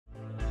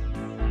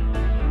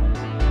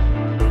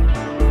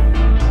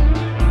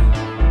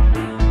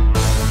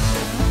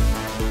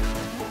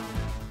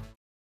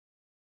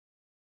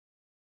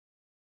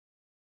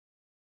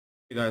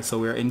Hey guys, so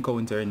we're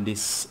encountering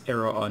this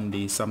error on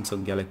the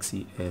Samsung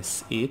Galaxy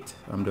S8.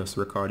 I'm just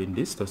recording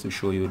this just to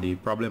show you the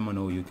problem and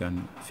how you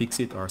can fix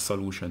it or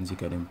solutions you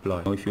can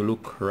employ. Now if you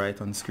look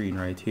right on screen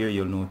right here,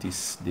 you'll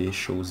notice this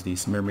shows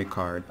this memory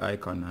card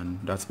icon, and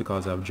that's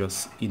because I've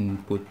just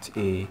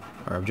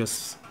I've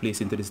just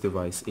placed into this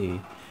device a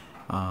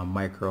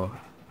micro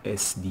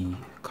SD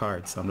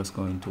card. So I'm just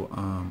going to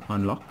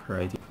unlock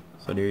right here.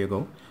 So there you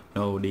go.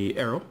 Now the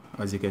error,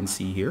 as you can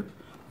see here,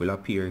 will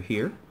appear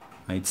here.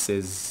 It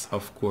says,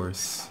 of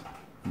course,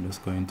 I'm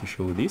just going to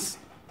show this.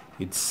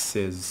 It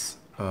says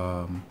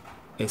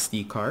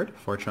SD card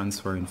for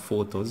transferring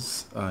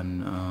photos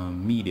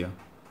and media.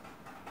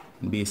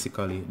 And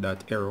basically,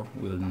 that error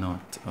will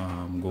not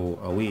go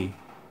away.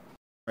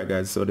 Alright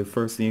guys, so the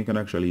first thing you can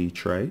actually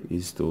try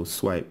is to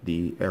swipe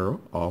the arrow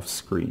off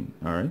screen.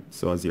 Alright,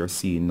 so as you're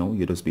seeing now,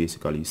 you just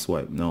basically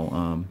swipe.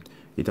 Now,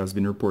 it has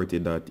been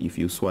reported that if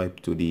you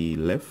swipe to the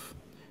left,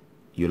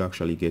 you'll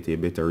actually get a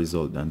better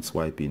result than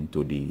swiping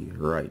to the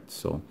right.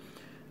 So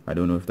I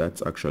don't know if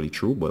that's actually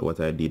true, but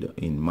what I did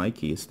in my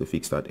case to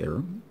fix that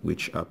error,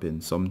 which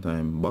happened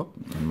sometime back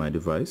on my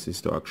device, is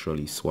to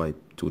actually swipe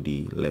to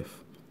the left,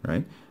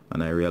 right?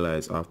 And I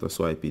realized after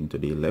swiping to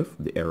the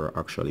left, the error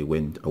actually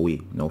went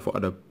away. Now for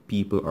other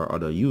people or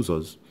other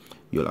users,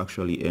 you'll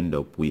actually end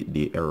up with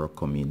the error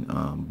coming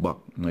back.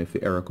 Now if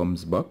the error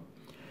comes back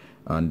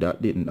and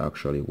that didn't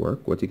actually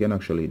work, what you can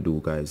actually do,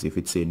 guys, if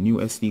it's a new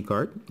SD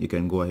card, you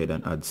can go ahead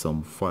and add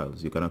some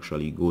files. You can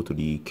actually go to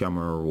the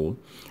camera roll,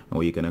 and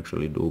what you can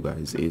actually do,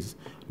 guys, is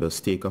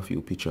just take a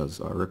few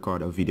pictures or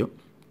record a video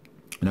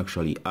and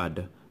actually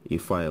add a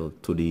file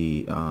to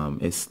the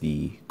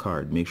SD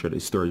card. Make sure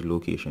the storage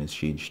location is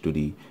changed to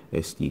the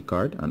SD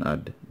card and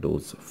add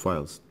those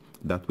files.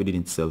 That within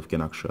itself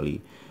can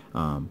actually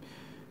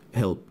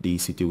help the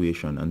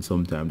situation, and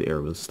sometimes the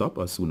error will stop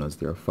as soon as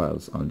there are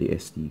files on the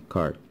SD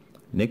card.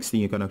 Next thing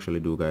you can actually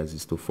do, guys,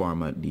 is to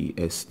format the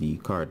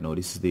SD card. Now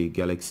this is the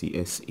Galaxy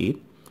S8.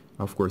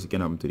 Of course, it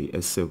can happen to the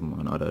S7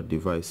 and other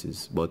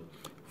devices, but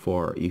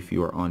for if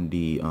you are on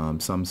the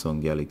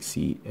Samsung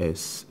Galaxy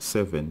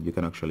S7, you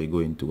can actually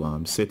go into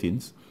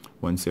settings.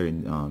 Once you're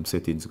in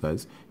settings,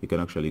 guys, you can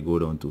actually go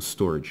down to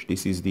storage.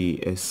 This is the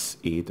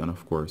S8, and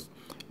of course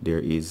there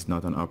is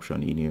not an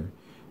option in here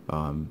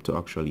to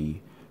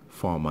actually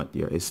format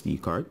your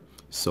SD card.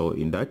 So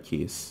in that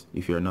case,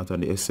 if you're not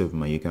on the S7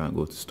 and you can't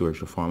go to storage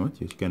to format,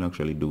 what you can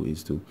actually do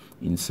is to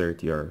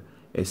insert your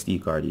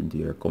SD card into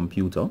your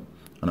computer,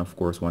 and of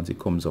course once it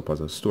comes up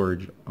as a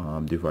storage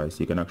device,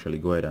 you can actually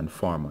go ahead and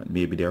format.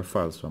 Maybe there are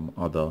files from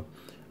other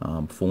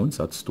phones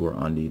that store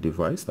on the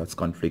device that's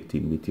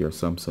conflicting with your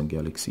Samsung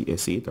Galaxy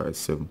S8 or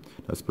S7,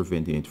 that's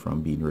preventing it from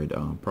being read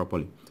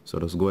properly. So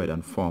just go ahead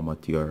and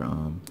format your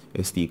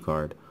SD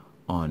card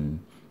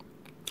on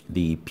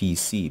the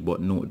PC,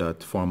 but note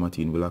that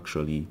formatting will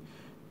actually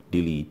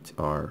delete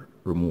or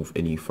remove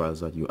any files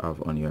that you have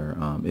on your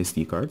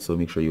SD card, so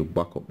make sure you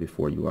back up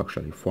before you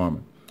actually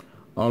format.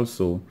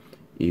 Also,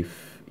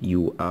 if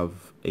you have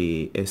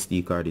a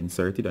SD card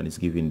inserted and it's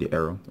giving the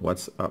error,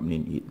 what's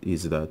happening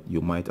is that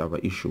you might have an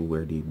issue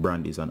where the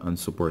brand is an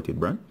unsupported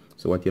brand.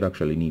 So what you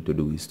actually need to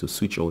do is to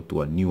switch out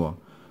to a newer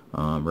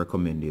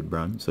recommended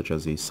brand, such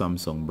as a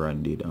Samsung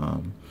branded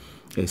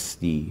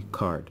SD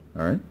card.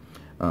 Alright,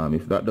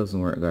 if that doesn't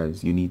work,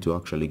 guys, you need to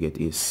actually get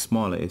a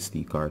smaller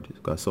SD card,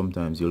 because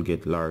sometimes you'll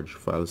get large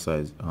file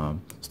size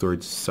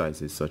storage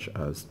sizes such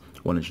as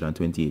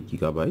 128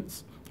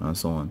 gigabytes and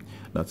so on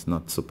that's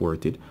not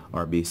supported,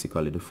 or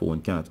basically the phone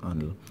cannot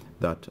handle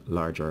that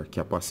larger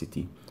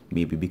capacity,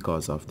 maybe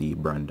because of the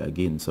brand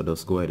again. So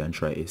just go ahead and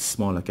try a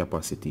smaller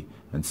capacity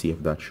and see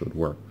if that should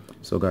work.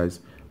 So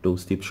guys,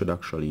 those tips should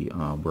actually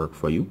work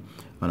for you.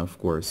 And of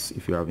course,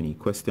 if you have any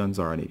questions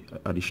or any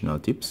additional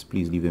tips,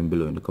 please leave them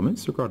below in the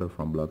comments. Ricardo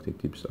from Blog Tech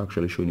Tips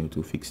actually showing you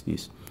to fix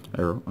this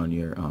error on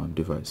your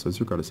device. So it's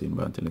Ricardo saying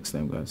bye until next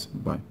time, guys.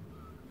 Bye.